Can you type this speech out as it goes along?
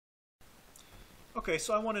Okay,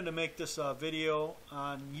 so I wanted to make this video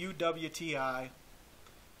on UWTI.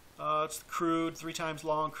 It's the crude, 3 times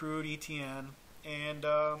long crude ETN, and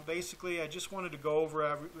basically I just wanted to go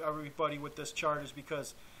over everybody with this chart is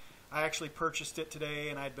because I actually purchased it today,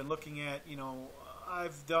 and I'd been looking at,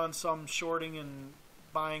 I've done some shorting and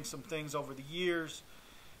buying some things over the years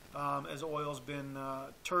as oil's been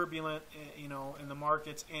turbulent, in the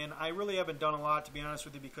markets, and I really haven't done a lot, to be honest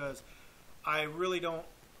with you, because I really don't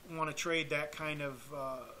want to trade that kind of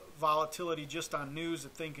volatility just on news. The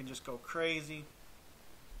thing can just go crazy.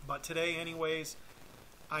 But today, anyways,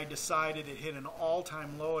 I decided it hit an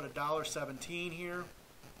all-time low at $1.17 here.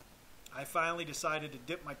 I finally decided to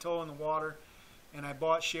dip my toe in the water, and I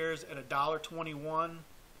bought shares at $1.21.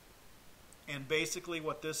 And basically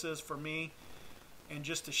what this is for me, and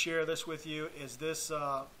just to share this with you, is this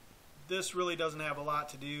this really doesn't have a lot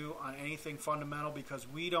to do on anything fundamental, because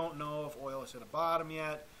we don't know if oil is at a bottom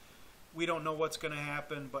yet. We don't know what's going to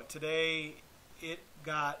happen, but today it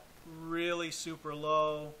got really super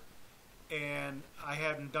low, and I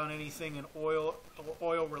hadn't done anything in oil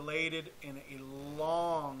related in a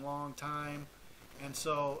long time, and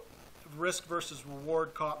so risk versus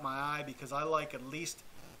reward caught my eye, because I like at least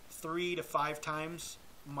 3 to 5 times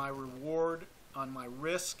my reward on my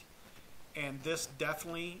risk, and this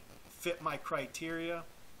definitely fit my criteria,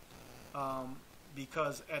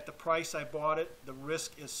 because at the price I bought it, the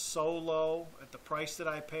risk is so low at the price that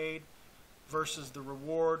I paid versus the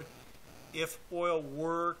reward. If oil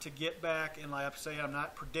were to get back, and like I say, I'm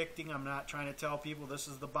not predicting, I'm not trying to tell people this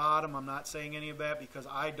is the bottom, I'm not saying any of that, because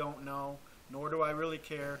I don't know, nor do I really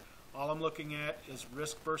care. All I'm looking at is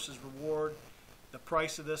risk versus reward. The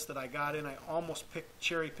price of this that I got in, I almost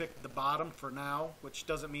cherry picked the bottom for now, which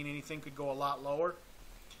doesn't mean anything could go a lot lower.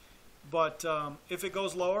 But if it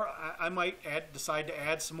goes lower, I might decide to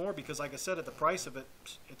add some more, because like I said, at the price of it,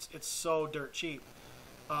 it's so dirt cheap.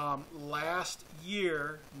 Last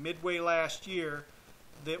year, midway last year,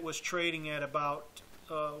 that was trading at about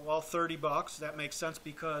well, $30. That makes sense,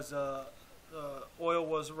 because oil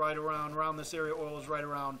was right around this area. Oil was right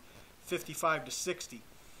around 55 to 60.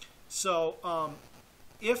 So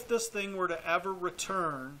if this thing were to ever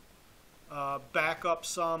return back up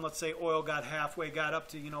some, let's say oil got halfway, got up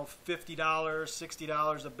to $50,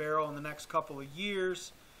 $60 a barrel in the next couple of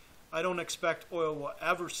years, I don't expect oil will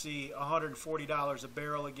ever see $140 a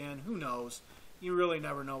barrel again. Who knows? You really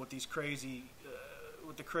never know with these crazy,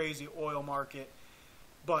 with the crazy oil market.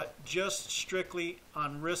 But just strictly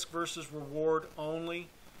on risk versus reward only,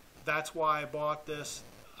 that's why I bought this.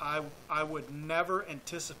 I would never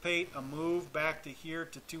anticipate a move back to here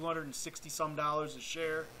to 260 some dollars a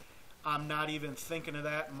share. I'm not even thinking of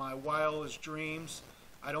that in my wildest dreams.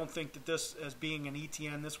 I don't think that this, as being an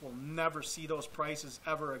ETN, this will never see those prices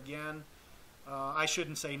ever again. I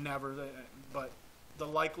shouldn't say never, but the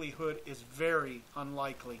likelihood is very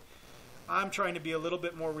unlikely. I'm trying to be a little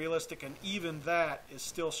bit more realistic, and even that is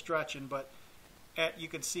still stretching. But you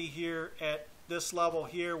can see here at this level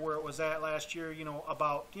here where it was at last year,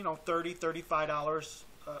 about $30, $35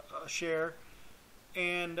 a share,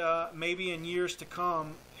 and maybe in years to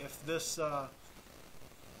come, if this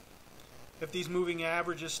if these moving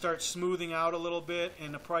averages start smoothing out a little bit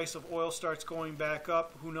and the price of oil starts going back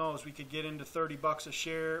up, who knows? We could get into $30 a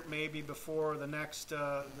share maybe before the next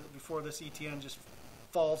before this ETN just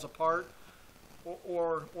falls apart,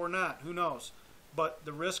 or not. Who knows? But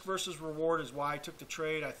the risk versus reward is why I took the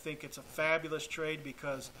trade. I think it's a fabulous trade,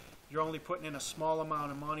 because you're only putting in a small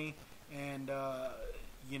amount of money, and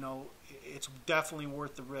it's definitely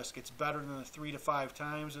worth the risk. It's better than the 3 to 5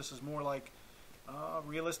 times. This is more like,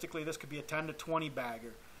 realistically, this could be a 10 to 20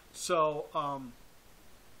 bagger. So,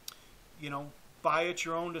 buy at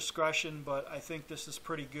your own discretion, but I think this is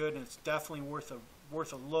pretty good, and it's definitely worth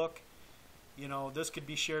a look. This could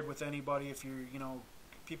be shared with anybody. If you're,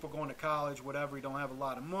 people going to college, whatever, you don't have a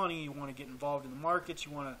lot of money, you want to get involved in the markets,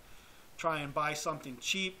 you want to try and buy something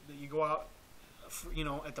cheap, that you go out,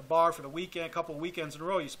 at the bar for the weekend, a couple of weekends in a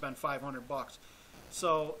row, you spend $500.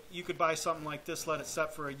 So you could buy something like this, let it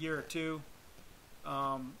set for a year or two.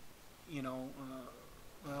 Well,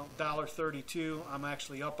 $1.32. I'm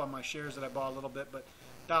actually up on my shares that I bought a little bit, but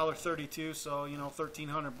 $1.32, so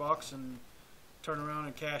 $1,300, and turn around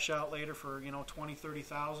and cash out later for 20,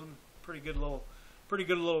 30,000. Pretty good little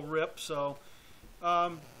rip. So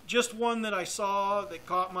just one that I saw that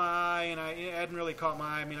caught my eye, and it hadn't really caught my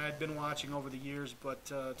eye. I mean, I'd been watching over the years, but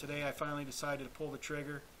today I finally decided to pull the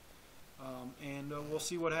trigger, and we'll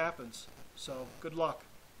see what happens. So good luck.